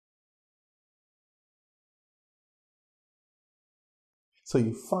So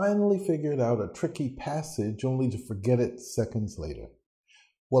you finally figured out a tricky passage only to forget it seconds later.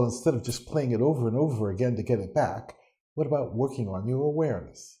 Well, instead of just playing it over and over again to get it back, what about working on your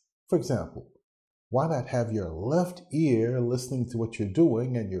awareness? For example, why not have your left ear listening to what you're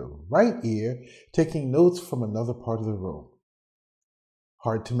doing and your right ear taking notes from another part of the room?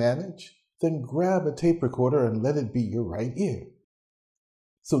 Hard to manage? Then grab a tape recorder and let it be your right ear.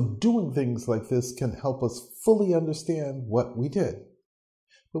 So doing things like this can help us fully understand what we did.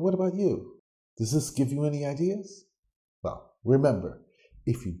 But what about you? Does this give you any ideas? Well, remember,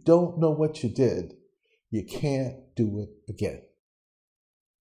 if you don't know what you did, you can't do it again.